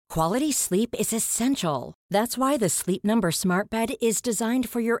Quality sleep is essential. That's why the Sleep Number Smart Bed is designed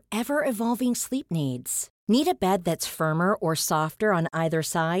for your ever-evolving sleep needs. Need a bed that's firmer or softer on either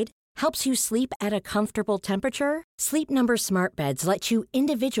side? Helps you sleep at a comfortable temperature? Sleep Number Smart Beds let you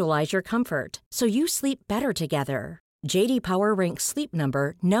individualize your comfort so you sleep better together. J.D. Power ranks Sleep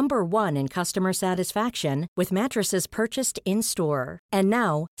Number number 1 in customer satisfaction with mattresses purchased in-store. And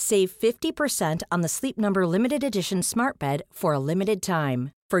now, save 50% on the Sleep Number Limited Edition Smart Bed for a limited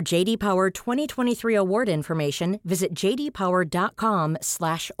time. For J.D. Power 2023 award information, visit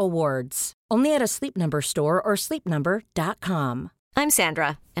jdpower.com/awards. Only at a Sleep Number store or sleepnumber.com. I'm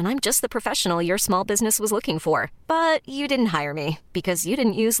Sandra, and I'm just the professional your small business was looking for. But you didn't hire me because you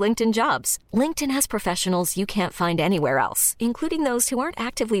didn't use LinkedIn Jobs. LinkedIn has professionals you can't find anywhere else, including those who aren't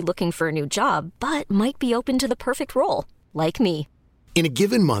actively looking for a new job, but might be open to the perfect role, like me. In a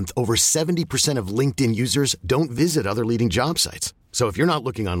given month, over 70% of LinkedIn users don't visit other leading job sites. So if you're not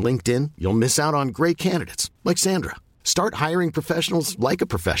looking on LinkedIn, you'll miss out on great candidates like Sandra. Start hiring professionals like a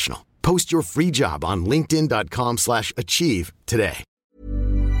professional. Post your free job on linkedin.com/achieve today.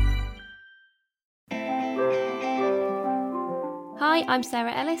 Hi, I'm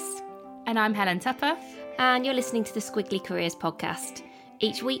Sarah Ellis. And I'm Helen Tupper. And you're listening to the Squiggly Careers podcast.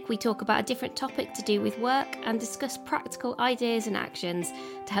 Each week we talk about a different topic to do with work and discuss practical ideas and actions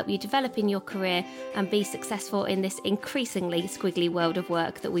to help you develop in your career and be successful in this increasingly squiggly world of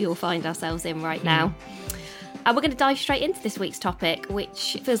work that we all find ourselves in right now. And we're going to dive straight into this week's topic,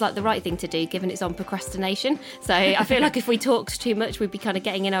 which feels like the right thing to do given it's on procrastination. So I feel like if we talked too much, we'd be kind of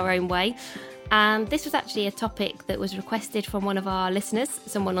getting in our own way. And this was actually a topic that was requested from one of our listeners.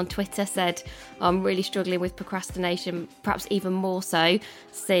 Someone on Twitter said, I'm really struggling with procrastination, perhaps even more so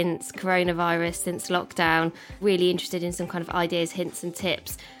since coronavirus, since lockdown. Really interested in some kind of ideas, hints and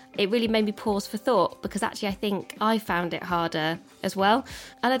tips. It really made me pause for thought because actually I think I found it harder as well.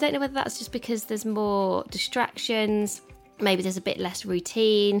 And I don't know whether that's just because there's more distractions, maybe there's a bit less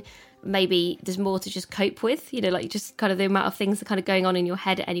routine, maybe there's more to just cope with, like just kind of the amount of things that are kind of going on in your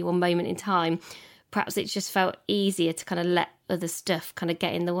head at any one moment in time. Perhaps it just felt easier to kind of let other stuff kind of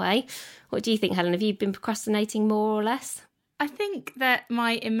get in the way. What do you think, Helen? Have you been procrastinating more or less? I think that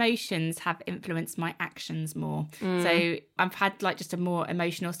my emotions have influenced my actions more. So I've had just a more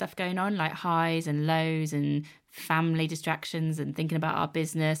emotional stuff going on, like highs and lows and family distractions and thinking about our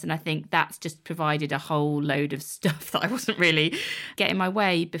business. And I think that's just provided a whole load of stuff that I wasn't really getting my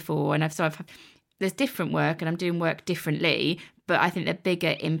way before. And there's different work and I'm doing work differently. But I think the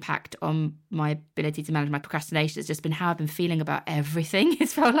bigger impact on my ability to manage my procrastination has just been how I've been feeling about everything.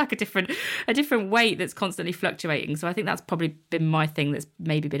 It's felt like a different weight that's constantly fluctuating. So I think that's probably been my thing that's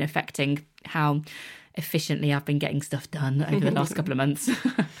maybe been affecting how efficiently I've been getting stuff done over the last couple of months.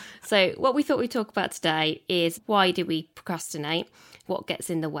 So what we thought we'd talk about today is why do we procrastinate? What gets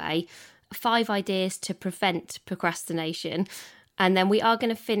in the way? 5 ideas to prevent procrastination. And then we are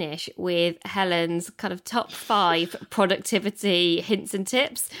going to finish with Helen's kind of top 5 productivity hints and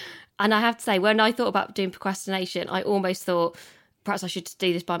tips. And I have to say, when I thought about doing procrastination, I almost thought, perhaps I should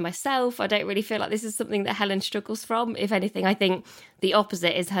do this by myself. I don't really feel like this is something that Helen struggles from. If anything, I think the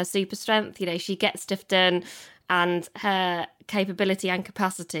opposite is her super strength. She gets stuff done and her capability and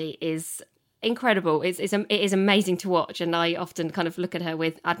capacity is incredible. It is amazing to watch, and I often kind of look at her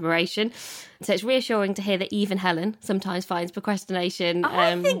with admiration. So it's reassuring to hear that even Helen sometimes finds procrastination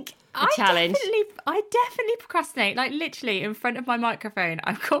a challenge. I definitely procrastinate. Like literally in front of my microphone,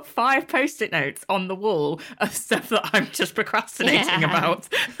 I've got 5 Post-it notes on the wall of stuff that I'm just procrastinating about.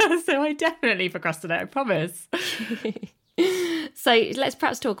 So I definitely procrastinate, I promise. So let's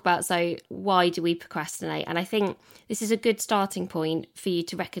perhaps talk about, why do we procrastinate? And I think this is a good starting point for you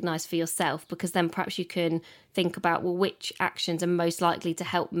to recognise for yourself, because then perhaps you can think about, well, which actions are most likely to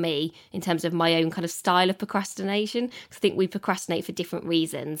help me in terms of my own kind of style of procrastination? Because I think we procrastinate for different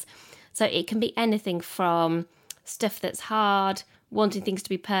reasons. So it can be anything from stuff that's hard, wanting things to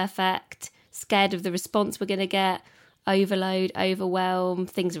be perfect, scared of the response we're going to get, overload, overwhelm,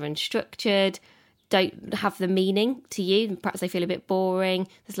 things are unstructured, don't have the meaning to you, perhaps they feel a bit boring,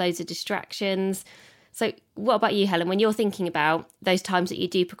 there's loads of distractions. So what about you, Helen? When you're thinking about those times that you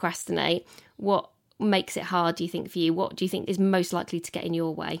do procrastinate, what makes it hard, do you think, for you? What do you think is most likely to get in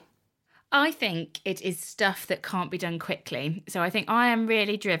your way? I think it is stuff that can't be done quickly. So I think I am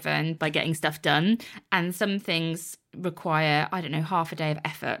really driven by getting stuff done, and some things require, half a day of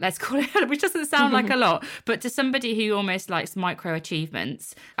effort, let's call it, which doesn't sound like a lot, but to somebody who almost likes micro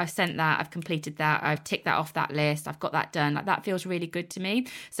achievements, I've sent that, I've completed that, I've ticked that off that list, I've got that done, that feels really good to me.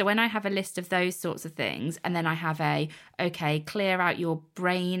 So when I have a list of those sorts of things, and then I have clear out your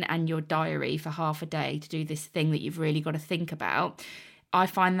brain and your diary for half a day to do this thing that you've really got to think about, I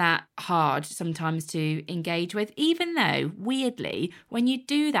find that hard sometimes to engage with, even though, weirdly, when you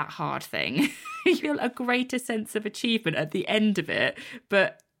do that hard thing, you feel a greater sense of achievement at the end of it.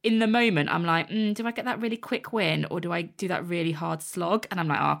 But in the moment, I'm like, do I get that really quick win, or do I do that really hard slog? And I'm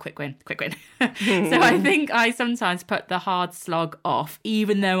like, quick win. So I think I sometimes put the hard slog off,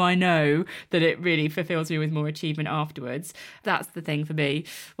 even though I know that it really fulfills me with more achievement afterwards. That's the thing for me.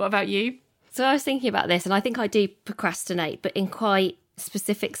 What about you? So I was thinking about this, and I think I do procrastinate, but in quite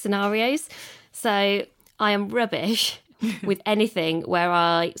specific scenarios. So I am rubbish with anything where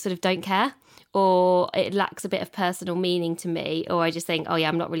I sort of don't care, or it lacks a bit of personal meaning to me, or I just think, oh yeah,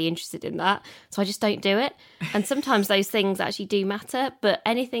 I'm not really interested in that, so I just don't do it. And sometimes those things actually do matter, but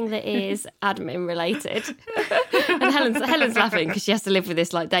anything that is admin related, and Helen's laughing because she has to live with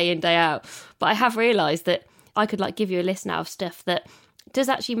this like day in, day out, but I have realised that I could like give you a list now of stuff that does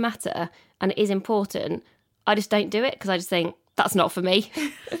actually matter and is important. I just don't do it because I just think, that's not for me.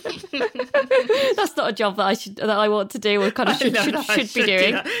 That's not a job that I want to do, or kind of should be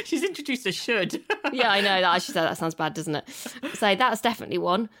doing. She's introduced a should. Yeah, I know that. That sounds bad, doesn't it? So that's definitely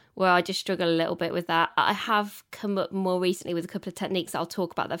one where I just struggle a little bit with that. I have come up more recently with a couple of techniques that I'll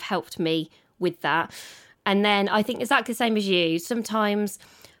talk about that have helped me with that. And then I think exactly the same as you. Sometimes,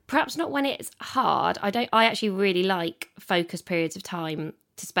 perhaps not when it's hard. I actually really like focused periods of time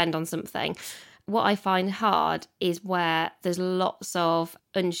to spend on something. What I find hard is where there's lots of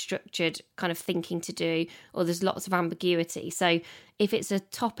unstructured kind of thinking to do, or there's lots of ambiguity. So if it's a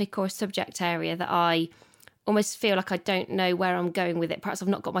topic or a subject area that I almost feel like I don't know where I'm going with it, perhaps I've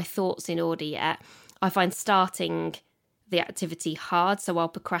not got my thoughts in order yet, I find starting the activity hard, so I'll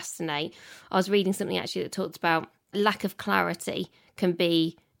procrastinate. I was reading something actually that talked about lack of clarity can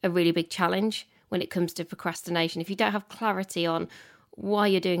be a really big challenge when it comes to procrastination. If you don't have clarity on why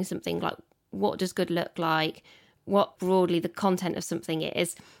you're doing something, like what does good look like, what broadly the content of something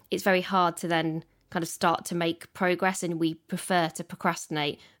is, it's very hard to then kind of start to make progress, and we prefer to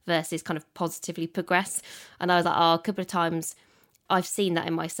procrastinate versus kind of positively progress. And I was like, a couple of times I've seen that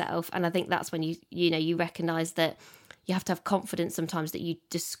in myself, and I think that's when you recognise that you have to have confidence sometimes that you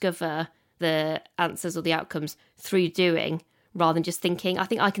discover the answers or the outcomes through doing, rather than just thinking. I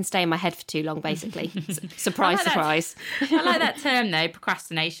think I can stay in my head for too long, basically. Surprise. I like that term, though,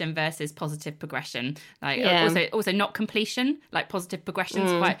 procrastination versus positive progression. Also not completion, like positive progression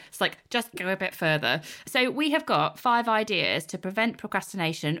is quite, it's like just go a bit further. So we have got 5 ideas to prevent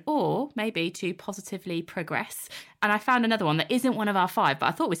procrastination, or maybe to positively progress. And I found another one that isn't one of our 5, but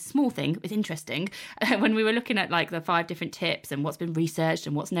I thought it was a small thing. It was interesting. When we were looking at like the 5 different tips and what's been researched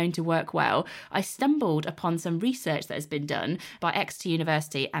and what's known to work well, I stumbled upon some research that has been done by Exeter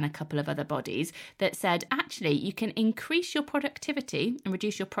University and a couple of other bodies that said, actually, you can increase your productivity and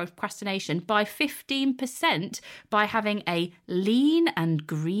reduce your procrastination by 15% by having a lean and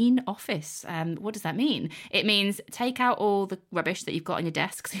green office. What does that mean? It means take out all the rubbish that you've got on your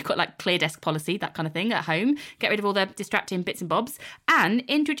desk. So you've got like clear desk policy, that kind of thing at home. Get rid of all the distracting bits and bobs and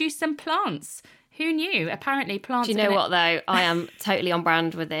introduce some plants. Who knew? Apparently plants... Do you know what, though? I am totally on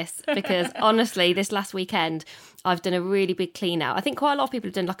brand with this, because honestly, this last weekend, I've done a really big clean out. I think quite a lot of people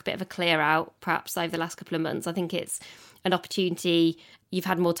have done like a bit of a clear out, perhaps over the last couple of months. I think it's an opportunity. You've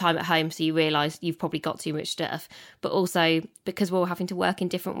had more time at home, so you realise you've probably got too much stuff. But also, because we're all having to work in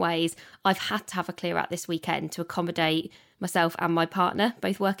different ways, I've had to have a clear out this weekend to accommodate myself and my partner,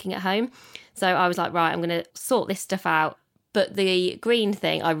 both working at home. So I was like, right, I'm going to sort this stuff out. But the green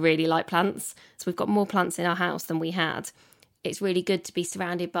thing, I really like plants. So we've got more plants in our house than we had. It's really good to be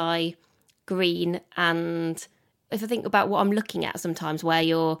surrounded by green. And if I think about what I'm looking at sometimes, where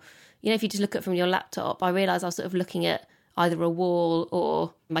if you just look at it from your laptop, I realise I was sort of looking at either a wall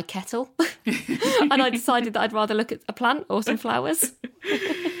or my kettle. And I decided that I'd rather look at a plant or some flowers.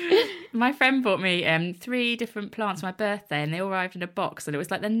 My friend bought me 3 different plants for my birthday, and they all arrived in a box, and it was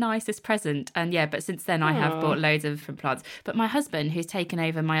like the nicest present. And yeah, but since then I have bought loads of different plants. But my husband, who's taken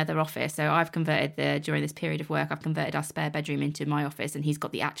over my other office, so I've converted during this period of work, I've converted our spare bedroom into my office, and he's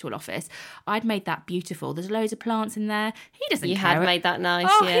got the actual office. I'd made that beautiful. There's loads of plants in there. He doesn't care. You had made that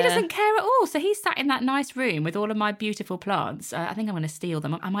nice, yeah. He doesn't care at all. So he's sat in that nice room with all of my beautiful plants. I think I'm going to steal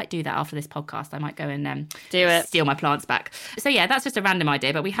them. I might do that after this podcast. I might go and steal my plants back. So yeah, that's just a random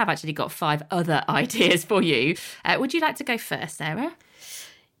idea, but we have actually got 5 other ideas for you. Would you like to go first, Sarah?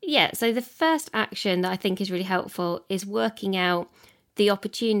 Yeah, so the first action that I think is really helpful is working out the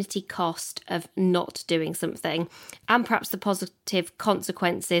opportunity cost of not doing something, and perhaps the positive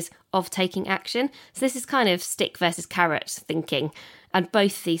consequences of taking action. So this is kind of stick versus carrot thinking, and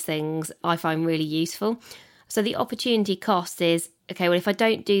both these things I find really useful. So the opportunity cost is, okay, well, if I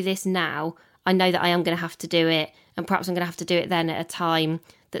don't do this now, I know that I am going to have to do it and perhaps I'm going to have to do it then at a time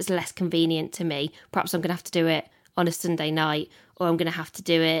that's less convenient to me. Perhaps I'm going to have to do it on a Sunday night, or I'm going to have to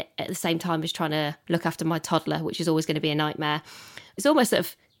do it at the same time as trying to look after my toddler, which is always going to be a nightmare. It's almost sort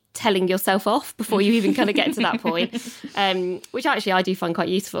of telling yourself off before you even kind of get to that point, which actually I do find quite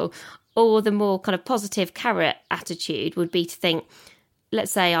useful. Or the more kind of positive carrot attitude would be to think,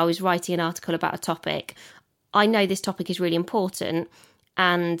 let's say I was writing an article about a topic. I know this topic is really important,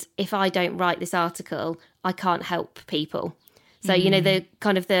 and if I don't write this article, I can't help people. So, you know, the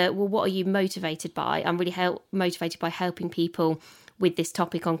kind of well, what are you motivated by? I'm really motivated by helping people with this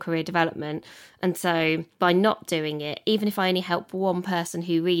topic on career development. And so by not doing it, even if I only help one person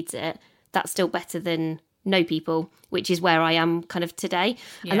who reads it, that's still better than no people, which is where I am kind of today.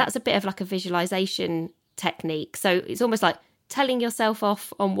 Yeah. And that's a bit of like a visualization technique. So it's almost like telling yourself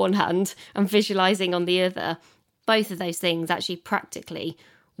off on one hand and visualizing on the other. Both of those things actually practically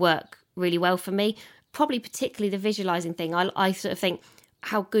work really well for me. Probably particularly the visualizing thing. I sort of think,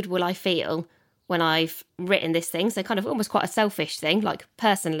 how good will I feel when I've written this thing? So kind of almost quite a selfish thing. Like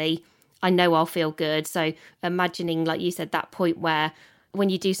personally, I know I'll feel good. So imagining, like you said, that point where when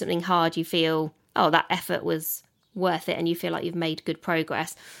you do something hard, you feel, oh, that effort was worth it, and you feel like you've made good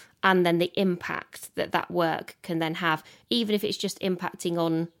progress. And then the impact that work can then have, even if it's just impacting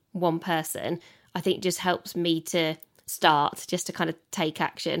on one person, I think just helps me to start, just to kind of take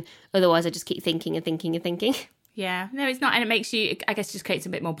action. Otherwise I just keep thinking and thinking and thinking. Yeah, no, it's not. And it makes you, I guess, just creates a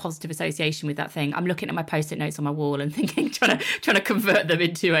bit more positive association with that thing. I'm looking at my Post-it notes on my wall and thinking, trying to convert them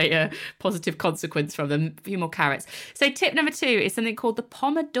into a positive consequence from them. A few more carrots. So tip number 2 is something called the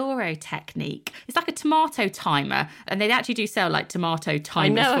Pomodoro technique. It's like a tomato timer, and they actually do sell like tomato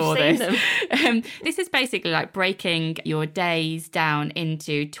timers for this. I've seen them. This is basically like breaking your days down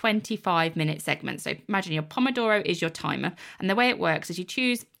into 25-minute segments. So imagine your Pomodoro is your timer, and the way it works is you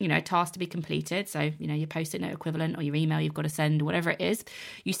choose, you know, a task to be completed. So, you know, your Post-it note equivalent or your email you've got to send, whatever it is.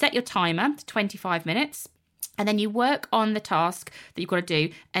 You set your timer to 25 minutes. And then you work on the task that you've got to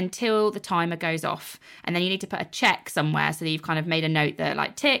do until the timer goes off. And then you need to put a check somewhere so that you've kind of made a note that,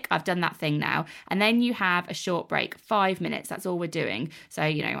 like, tick, I've done that thing now. And then you have a short break, 5 minutes. That's all we're doing. So,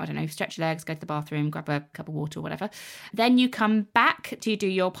 you know, I don't know, stretch your legs, go to the bathroom, grab a cup of water or whatever. Then you come back to do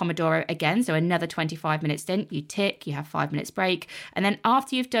your Pomodoro again. So another 25-minute stint. You tick, you have 5 minutes break. And then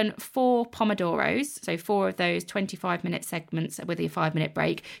after you've done 4 Pomodoros, so 4 of those 25-minute segments with your 5-minute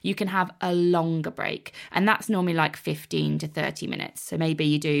break, you can have a longer break. And that's normally like 15 to 30 minutes. So maybe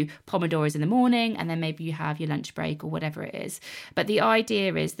you do Pomodoros in the morning, and then maybe you have your lunch break or whatever it is. But the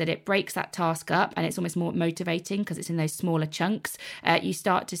idea is that it breaks that task up, and it's almost more motivating because it's in those smaller chunks. You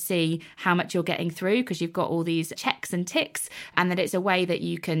start to see how much you're getting through because you've got all these checks and ticks, and that it's a way that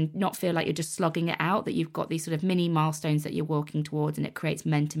you can not feel like you're just slogging it out, that you've got these sort of mini milestones that you're working towards, and it creates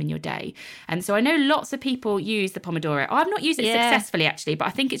momentum in your day. And so I know lots of people use the Pomodoro. I've not used it successfully actually, but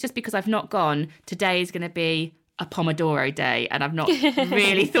I think it's just because I've not gone, today is going to be a Pomodoro day, and I've not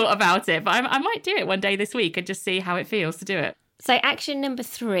really thought about it, but I might do it one day this week and just see how it feels to do it. So action number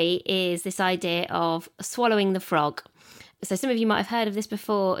 3 is this idea of swallowing the frog. So some of you might have heard of this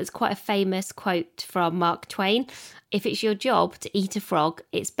before. It's quite a famous quote from Mark Twain. If it's your job to eat a frog,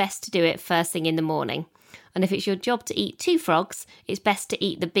 it's best to do it first thing in the morning. And if it's your job to eat 2 frogs, it's best to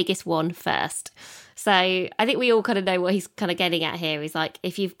eat the biggest one first. So I think we all kind of know what he's kind of getting at here. He's like,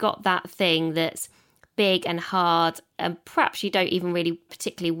 if you've got that thing that's big and hard, and perhaps you don't even really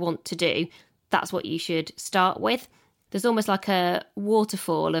particularly want to do, that's what you should start with. There's almost like a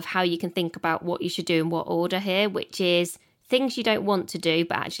waterfall of how you can think about what you should do in what order here, which is things you don't want to do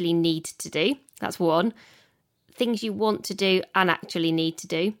but actually need to do. That's 1. Things you want to do and actually need to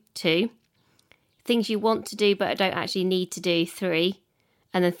do. 2. Things you want to do but don't actually need to do. 3.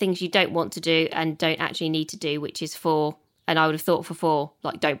 And then things you don't want to do and don't actually need to do, which is 4. And I would have thought for 4,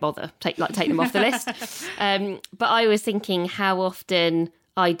 like, don't bother, take them off the list. But I was thinking how often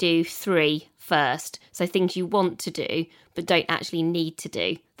I do 3 first. So things you want to do, but don't actually need to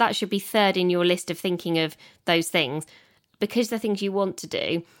do. That should be 3rd in your list of thinking of those things, because they're things you want to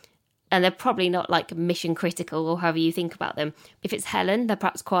do. And they're probably not like mission critical or however you think about them. If it's Helen, they're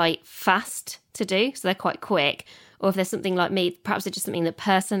perhaps quite fast to do, so they're quite quick. Or if there's something like me, perhaps they're just something that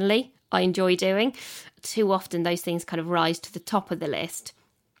personally I enjoy doing. Too often those things kind of rise to the top of the list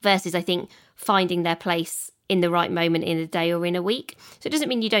versus, I think, finding their place in the right moment in a day or in a week. So it doesn't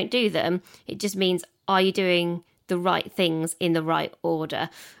mean you don't do them. It just means, are you doing the right things in the right order?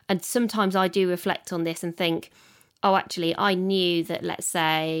 And sometimes I do reflect on this and think, oh, actually, I knew that, let's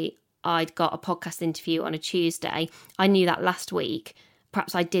say I'd got a podcast interview on a Tuesday. I knew that last week.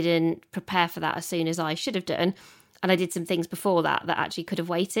 Perhaps I didn't prepare for that as soon as I should have done. And I did some things before that actually could have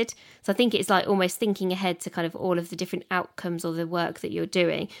waited. So I think it's like almost thinking ahead to kind of all of the different outcomes or the work that you're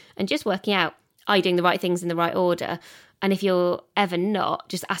doing and just working out, are you doing the right things in the right order? And if you're ever not,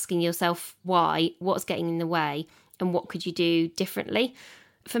 just asking yourself why, what's getting in the way, and what could you do differently?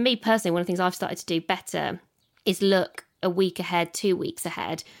 For me personally, one of the things I've started to do better is look a week ahead, 2 weeks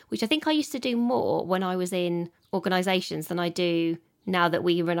ahead, which I think I used to do more when I was in organisations than I do now that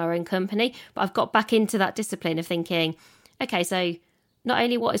we run our own company. But I've got back into that discipline of thinking, okay, so not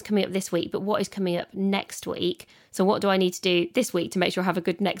only what is coming up this week, but what is coming up next week. So what do I need to do this week to make sure I have a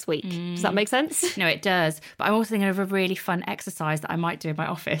good next week? Does that make sense? No, it does. But I'm also thinking of a really fun exercise that I might do in my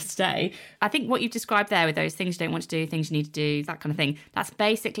office today. I think what you've described there with those things you don't want to do, things you need to do, that kind of thing, that's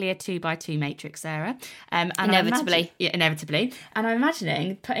basically a 2x2 matrix, Sarah. And inevitably. Inevitably. And I'm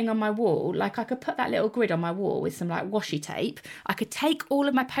imagining putting on my wall, like I could put that little grid on my wall with some like washi tape. I could take all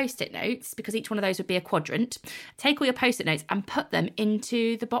of my Post-it notes, because each one of those would be a quadrant, take all your Post-it notes and put them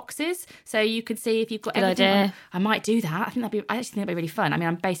into the boxes. So you can see if you've got everything. Good idea. I might do that. I actually think that'd be really fun. I mean,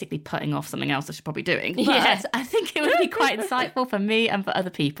 I'm basically putting off something else I should probably doing. But yes. I think it would be quite insightful for me and for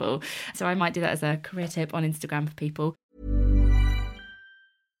other people. So I might do that as a career tip on Instagram for people.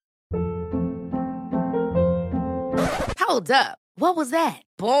 Hold up. What was that?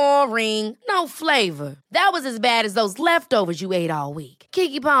 Boring. No flavor. That was as bad as those leftovers you ate all week.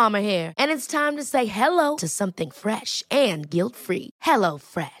 Keke Palmer here. And it's time to say hello to something fresh and guilt-free. Hello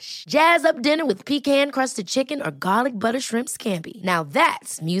Fresh. Jazz up dinner with pecan-crusted chicken or garlic butter shrimp scampi. Now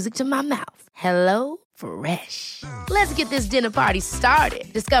that's music to my mouth. Hello Fresh. Let's get this dinner party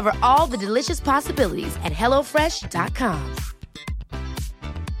started. Discover all the delicious possibilities at HelloFresh.com.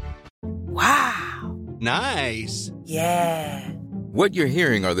 Wow. Nice. Yeah. What you're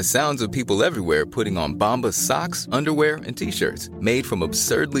hearing are the sounds of people everywhere putting on Bombas socks, underwear, and T-shirts made from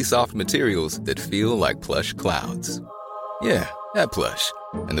absurdly soft materials that feel like plush clouds. Yeah, that plush.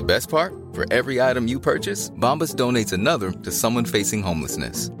 And the best part? For every item you purchase, Bombas donates another to someone facing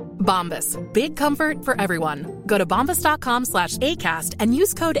homelessness. Bombas, big comfort for everyone. Go to bombas.com/ACAST and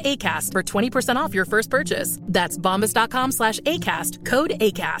use code ACAST for 20% off your first purchase. That's bombas.com/ACAST, code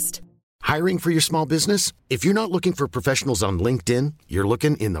ACAST. Hiring for your small business? If you're not looking for professionals on LinkedIn, you're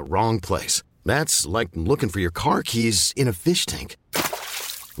looking in the wrong place. That's like looking for your car keys in a fish tank.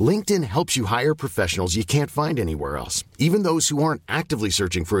 LinkedIn helps you hire professionals you can't find anywhere else, even those who aren't actively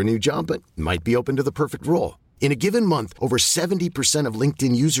searching for a new job but might be open to the perfect role. In a given month, over 70% of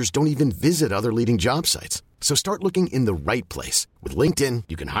LinkedIn users don't even visit other leading job sites. So start looking in the right place. With LinkedIn,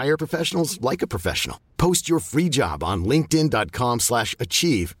 you can hire professionals like a professional. Post your free job on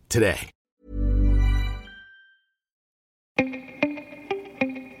linkedin.com/achieve today.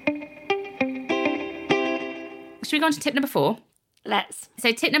 Should we go on to tip number 4? Let's.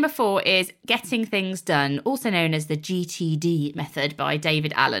 So tip number 4 is getting things done, also known as the GTD method by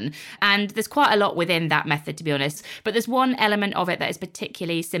David Allen. And there's quite a lot within that method, to be honest. But there's one element of it that is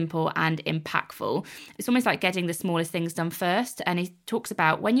particularly simple and impactful. It's almost like getting the smallest things done first. And he talks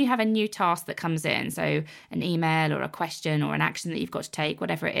about when you have a new task that comes in, so an email or a question or an action that you've got to take,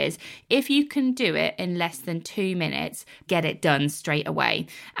 whatever it is, if you can do it in less than 2 minutes, get it done straight away.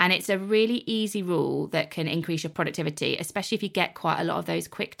 And it's a really easy rule that can increase your productivity, especially if you get quite a lot of those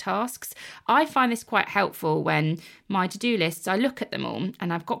quick tasks. I find this quite helpful when my to-do lists, I look at them all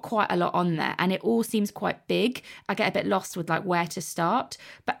and I've got quite a lot on there and it all seems quite big. I get a bit lost with like where to start,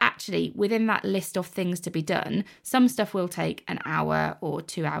 but actually within that list of things to be done, some stuff will take an hour or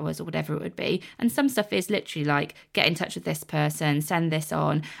 2 hours or whatever it would be, and some stuff is literally like get in touch with this person, send this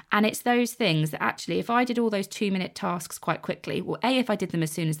on, and it's those things that actually if I did all those 2-minute tasks quite quickly, well, if I did them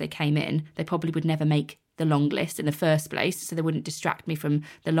as soon as they came in, they probably would never make the long list in the first place, so they wouldn't distract me from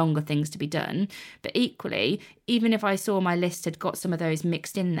the longer things to be done. But equally, even if I saw my list had got some of those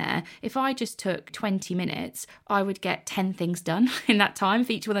mixed in there, if I just took 20 minutes, I would get 10 things done in that time.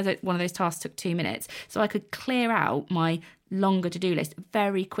 If each one of those tasks took 2 minutes, so I could clear out my longer to-do list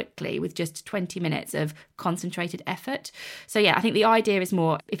very quickly with just 20 minutes of concentrated effort. So yeah, I think the idea is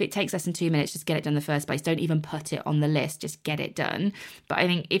more, if it takes less than 2 minutes, just get it done in the first place. Don't even put it on the list, just get it done. But I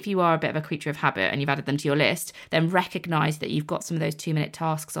think if you are a bit of a creature of habit and you've added them to your list, then recognise that you've got some of those 2-minute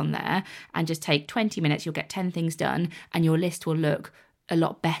tasks on there and just take 20 minutes, you'll get 10 things done and your list will look a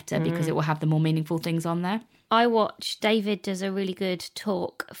lot better because it will have the more meaningful things on there. David does a really good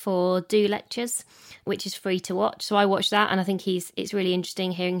talk for Do Lectures, which is free to watch. So I watched that and I think it's really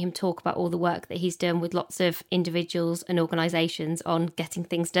interesting hearing him talk about all the work that he's done with lots of individuals and organisations on getting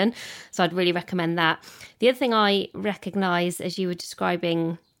things done. So I'd really recommend that. The other thing I recognise as you were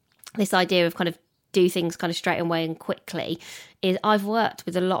describing this idea of kind of do things kind of straight away and quickly, is I've worked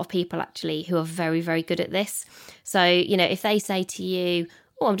with a lot of people actually who are very, very good at this. So, you know, if they say to you,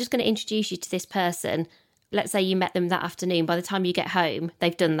 oh, I'm just going to introduce you to this person, let's say you met them that afternoon, by the time you get home,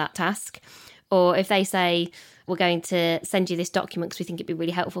 they've done that task. Or if they say, we're going to send you this document because we think it'd be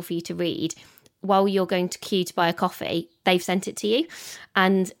really helpful for you to read, while you're going to queue to buy a coffee, they've sent it to you.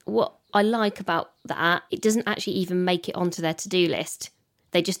 And what I like about that, it doesn't actually even make it onto their to-do list.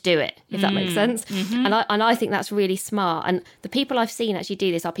 They just do it, if that makes sense. Mm-hmm. And I think that's really smart. And the people I've seen actually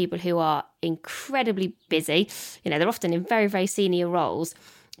do this are people who are incredibly busy. You know, they're often in very, very senior roles,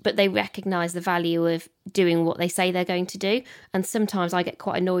 but they recognise the value of doing what they say they're going to do. And sometimes I get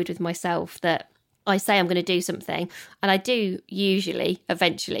quite annoyed with myself that I say I'm going to do something, and I do usually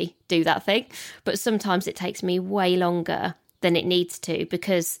eventually do that thing, but sometimes it takes me way longer than it needs to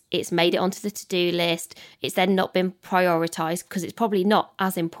because it's made it onto the to-do list. It's then not been prioritised because it's probably not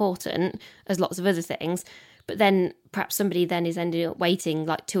as important as lots of other things. But then perhaps somebody then is ending up waiting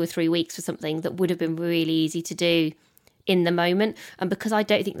like 2 or 3 weeks for something that would have been really easy to do in the moment. And because I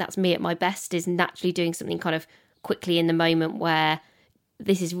don't think that's me at my best, is naturally doing something kind of quickly in the moment, where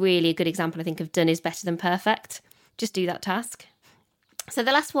this is really a good example, I think, of done is better than perfect. Just do that task. So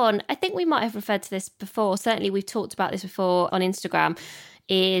the last one, I think we might have referred to this before, certainly we've talked about this before on Instagram,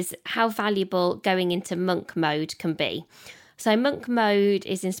 is how valuable going into monk mode can be. So monk mode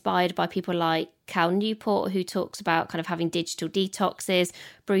is inspired by people like Cal Newport, who talks about kind of having digital detoxes.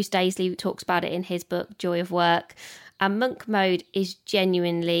 Bruce Daisley talks about it in his book, Joy of Work. And monk mode is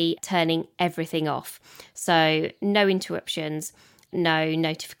genuinely turning everything off. So no interruptions, no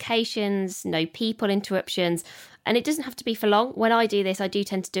notifications, no people interruptions. And it doesn't have to be for long. When I do this, I do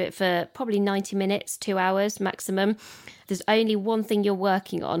tend to do it for probably 90 minutes, 2 hours maximum. There's only one thing you're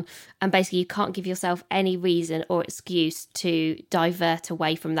working on. And basically, you can't give yourself any reason or excuse to divert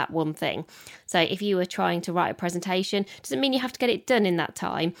away from that one thing. So if you were trying to write a presentation, it doesn't mean you have to get it done in that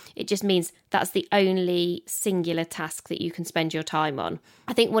time. It just means that's the only singular task that you can spend your time on.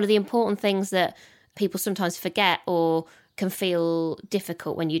 I think one of the important things that people sometimes forget or can feel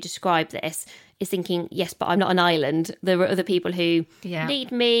difficult when you describe this is thinking, yes, but I'm not an island. There are other people who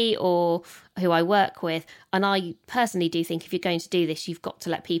need me or who I work with. And I personally do think if you're going to do this, you've got to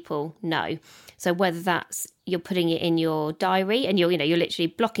let people know. So whether that's you're putting it in your diary and you're literally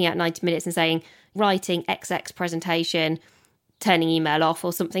blocking out 90 minutes and saying, writing XX presentation, turning email off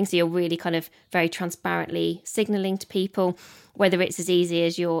or something. So you're really kind of very transparently signalling to people, whether it's as easy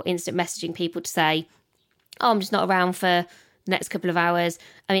as you're instant messaging people to say, oh, I'm just not around for the next couple of hours.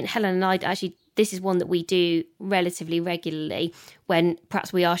 I mean, Helen and I actually, this is one that we do relatively regularly when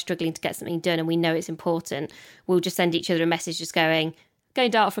perhaps we are struggling to get something done and we know it's important. We'll just send each other a message just going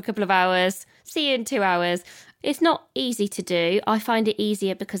dart for a couple of hours, see you in 2 hours. It's not easy to do. I find it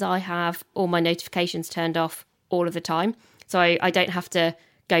easier because I have all my notifications turned off all of the time. So I don't have to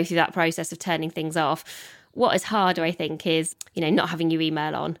go through that process of turning things off. What is harder, I think, is, not having your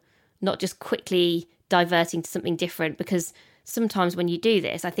email on, not just quickly diverting to something different, because sometimes when you do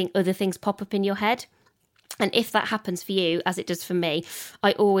this, I think other things pop up in your head. And if that happens for you, as it does for me,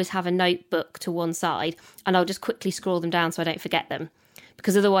 I always have a notebook to one side and I'll just quickly scroll them down so I don't forget them.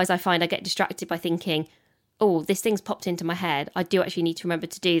 Because otherwise I find I get distracted by thinking, oh, this thing's popped into my head. I do actually need to remember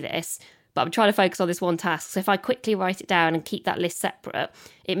to do this, but I'm trying to focus on this one task. So if I quickly write it down and keep that list separate,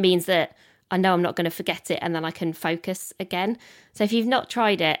 it means that I know I'm not going to forget it and then I can focus again. So if you've not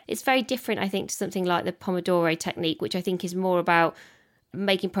tried it, it's very different, I think, to something like the Pomodoro technique, which I think is more about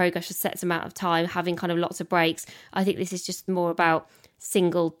making progress for set amount of time, having kind of lots of breaks. I think this is just more about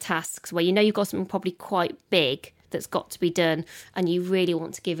single tasks where you've got something probably quite big that's got to be done and you really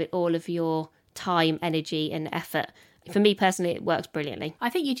want to give it all of your time, energy and effort. For me personally, it works brilliantly. I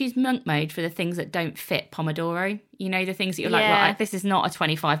think you'd use monk mode for the things that don't fit Pomodoro. The things that you're like, right, this is not a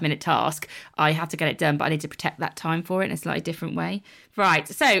 25-minute task. I have to get it done, but I need to protect that time for it in a slightly different way. Right,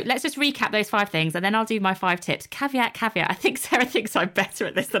 so let's just recap those 5 things and then I'll do my 5 tips. Caveat, I think Sarah thinks I'm better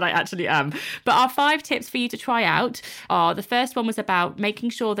at this than I actually am. But our 5 tips for you to try out are, the first one was about making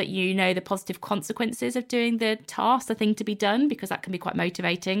sure that you know the positive consequences of doing the task, the thing to be done, because that can be quite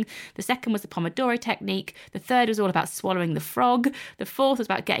motivating. The second was the Pomodoro technique. The third was all about swallowing the frog. The fourth was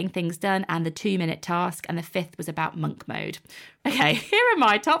about getting things done and the 2-minute task. And the fifth was about monk mode. Okay, here are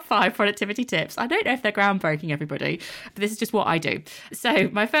my top 5 productivity tips. I don't know if they're groundbreaking, everybody, but this is just what I do. So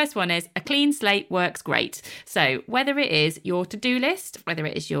my first one is a clean slate works great. So whether it is your to-do list, whether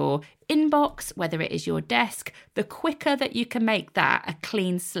it is your inbox, whether it is your desk, the quicker that you can make that a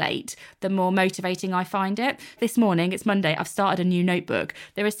clean slate, the more motivating I find it. This morning, it's Monday, I've started a new notebook.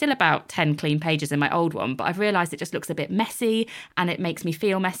 There are still about 10 clean pages in my old one, but I've realised it just looks a bit messy and it makes me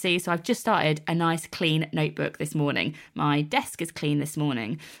feel messy. So I've just started a nice clean notebook this morning. My desk is clean this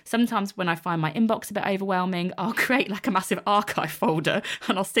morning. Sometimes when I find my inbox a bit overwhelming, I'll create like a massive archive folder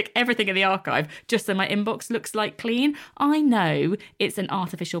and I'll stick everything in the archive just so my inbox looks like clean. I know it's an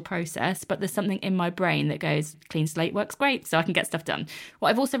artificial process, but there's something in my brain that goes, clean slate works great, so I can get stuff done. What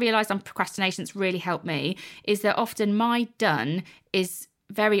I've also realised on procrastination that's really helped me is that often my done is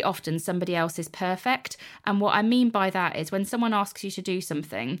very often somebody else's perfect. And what I mean by that is when someone asks you to do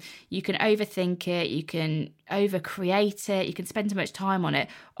something, you can overthink it, you can overcreate it, you can spend too much time on it.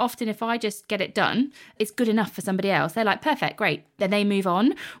 Often if I just get it done, it's good enough for somebody else. They're like, perfect, great. Then they move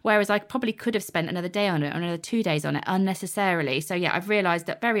on. Whereas I probably could have spent another day on it or another 2 days on it unnecessarily. So yeah, I've realised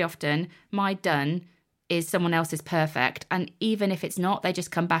that very often my done is someone else's perfect. And even if it's not, they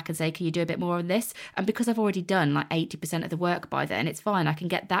just come back and say, can you do a bit more on this? And because I've already done like 80% of the work by then, it's fine. I can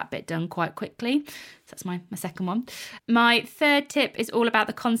get that bit done quite quickly. So that's my second one. My third tip is all about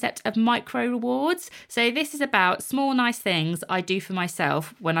the concept of micro rewards. So this is about small, nice things I do for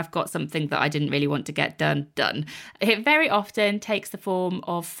myself when I've got something that I didn't really want to get done. It very often takes the form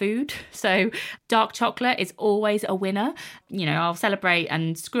of food. So dark chocolate is always a winner. You know, I'll celebrate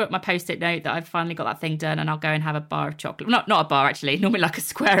and screw up my Post-it note that I've finally got that thing done, and I'll go and have a bar of chocolate. Not a bar, actually, normally like a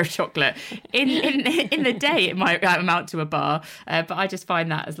square of chocolate. In the day, it might amount to a bar, but I just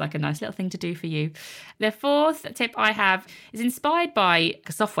find that as like a nice little thing to do for you. The fourth tip I have is inspired by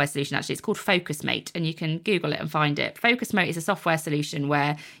a software solution, actually. It's called Focusmate, and you can Google it and find it. Focusmate is a software solution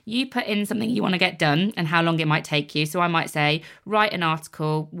where you put in something you want to get done and how long it might take you. So I might say, write an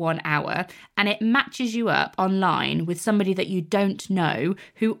article, 1 hour, and it matches you up online with somebody that you don't know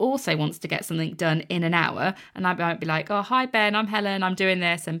who also wants to get something done in an hour. And I might be like, oh, hi, Ben, I'm Helen, I'm doing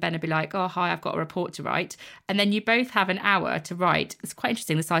this. And Ben would be like, oh, hi, I've got a report to write. And then you both have an hour to write. It's quite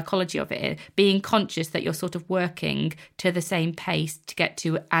interesting, the psychology of it, being conscious that you're sort of working to the same pace to get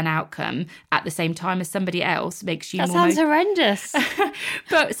to an outcome at the same time as somebody else makes you that more... sounds horrendous.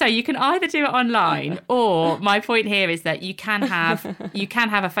 But so you can either do it online, or my point here is that you can have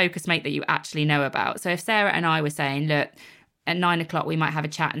a focus mate that you actually know about. So if Sarah and I were saying, look, at 9 o'clock, we might have a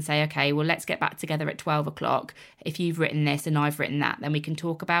chat and say, okay, well, let's get back together at 12 o'clock. If you've written this and I've written that, then we can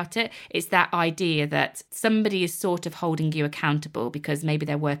talk about it. It's that idea that somebody is sort of holding you accountable because maybe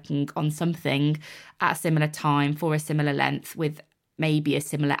they're working on something at a similar time for a similar length with maybe a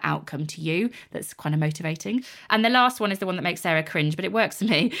similar outcome to you. That's kind of motivating. And the last one is the one that makes Sarah cringe, but it works for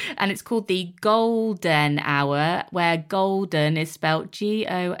me. And it's called the golden hour, where golden is spelt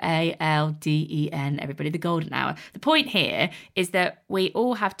Goalden. Everybody, the golden hour. The point here is that we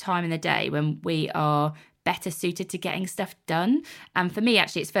all have time in the day when we are better suited to getting stuff done. And for me,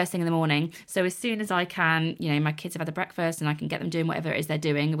 actually, it's first thing in the morning. So as soon as I can, you know, my kids have had the breakfast and I can get them doing whatever it is they're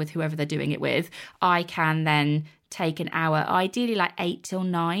doing with whoever they're doing it with, I can then take an hour, ideally like 8 till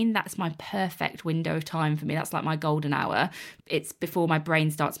 9. That's my perfect window of time for me. That's like my golden hour. It's before my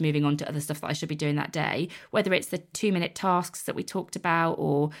brain starts moving on to other stuff that I should be doing that day. Whether it's the 2-minute tasks that we talked about,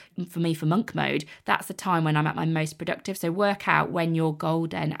 or for me, for monk mode, that's the time when I'm at my most productive. So work out when your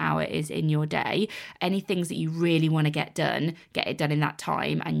golden hour is in your day. Any things that you really want to get it done in that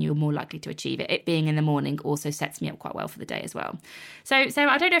time, and you're more likely to achieve it. It being in the morning also sets me up quite well for the day as well. So I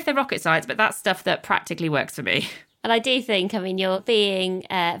don't know if they're rocket science, but that's stuff that practically works for me. And I do think, I mean, you're being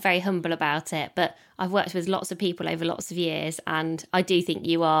very humble about it, but I've worked with lots of people over lots of years, and I do think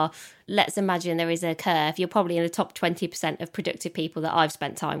you are, let's imagine there is a curve, you're probably in the top 20% of productive people that I've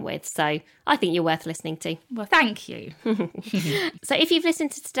spent time with. So I think you're worth listening to. Well, thank you. So if you've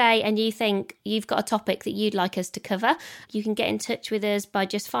listened to today and you think you've got a topic that you'd like us to cover, you can get in touch with us by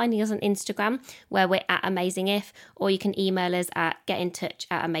just finding us on Instagram, where we're at AmazingIf, or you can email us at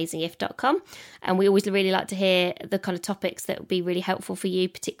getintouch@amazingif.com. And we always really like to hear the kind of topics that would be really helpful for you,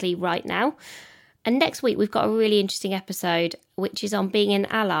 particularly right now. And next week, we've got a really interesting episode, which is on being an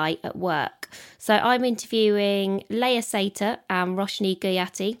ally at work. So I'm interviewing Leah Sater and Roshni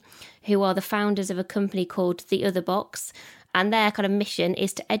Guyati, who are the founders of a company called The Other Box. And their kind of mission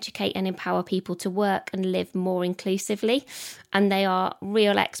is to educate and empower people to work and live more inclusively. And they are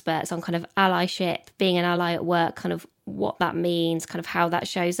real experts on kind of allyship, being an ally at work, kind of what that means, kind of how that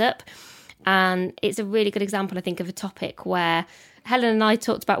shows up. And it's a really good example, I think, of a topic where Helen and I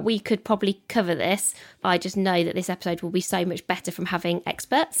talked about we could probably cover this. I just know that this episode will be so much better from having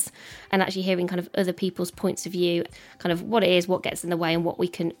experts and actually hearing kind of other people's points of view, kind of what it is, what gets in the way and what we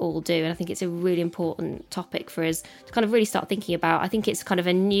can all do. And I think it's a really important topic for us to kind of really start thinking about. I think it's kind of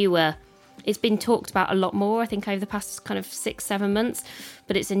it's been talked about a lot more, I think, over the past kind of 6-7 months,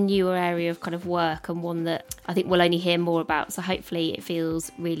 but it's a newer area of kind of work and one that I think we'll only hear more about. So hopefully it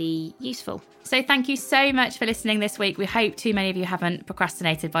feels really useful. So thank you so much for listening this week. We hope too many of you haven't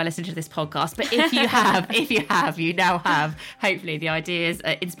procrastinated by listening to this podcast. But if you have, you now have, hopefully, the ideas,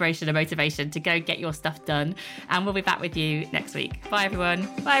 inspiration and motivation to go get your stuff done. And we'll be back with you next week. Bye, everyone.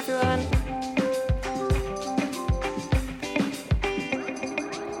 Bye, everyone.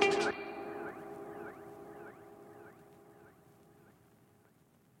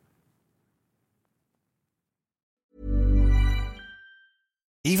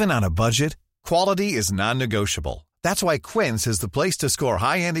 Even on a budget, quality is non-negotiable. That's why Quince is the place to score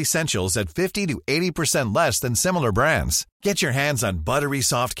high-end essentials at 50 to 80% less than similar brands. Get your hands on buttery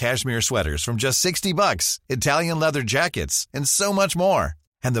soft cashmere sweaters from just $60, Italian leather jackets, and so much more.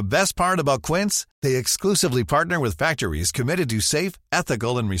 And the best part about Quince, they exclusively partner with factories committed to safe,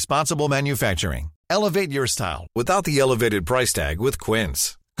 ethical, and responsible manufacturing. Elevate your style without the elevated price tag with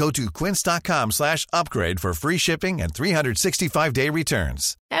Quince. Go to quince.com/upgrade for free shipping and 365-day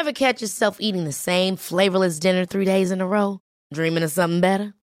returns. Ever catch yourself eating the same flavorless dinner 3 days in a row? Dreaming of something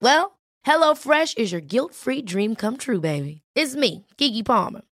better? Well, HelloFresh is your guilt-free dream come true, baby. It's me, Keke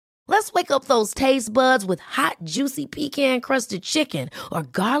Palmer. Let's wake up those taste buds with hot, juicy pecan-crusted chicken or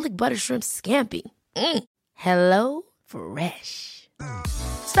garlic butter shrimp scampi. HelloFresh.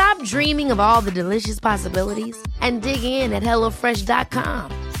 Stop dreaming of all the delicious possibilities and dig in at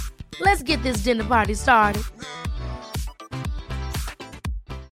HelloFresh.com. Let's get this dinner party started.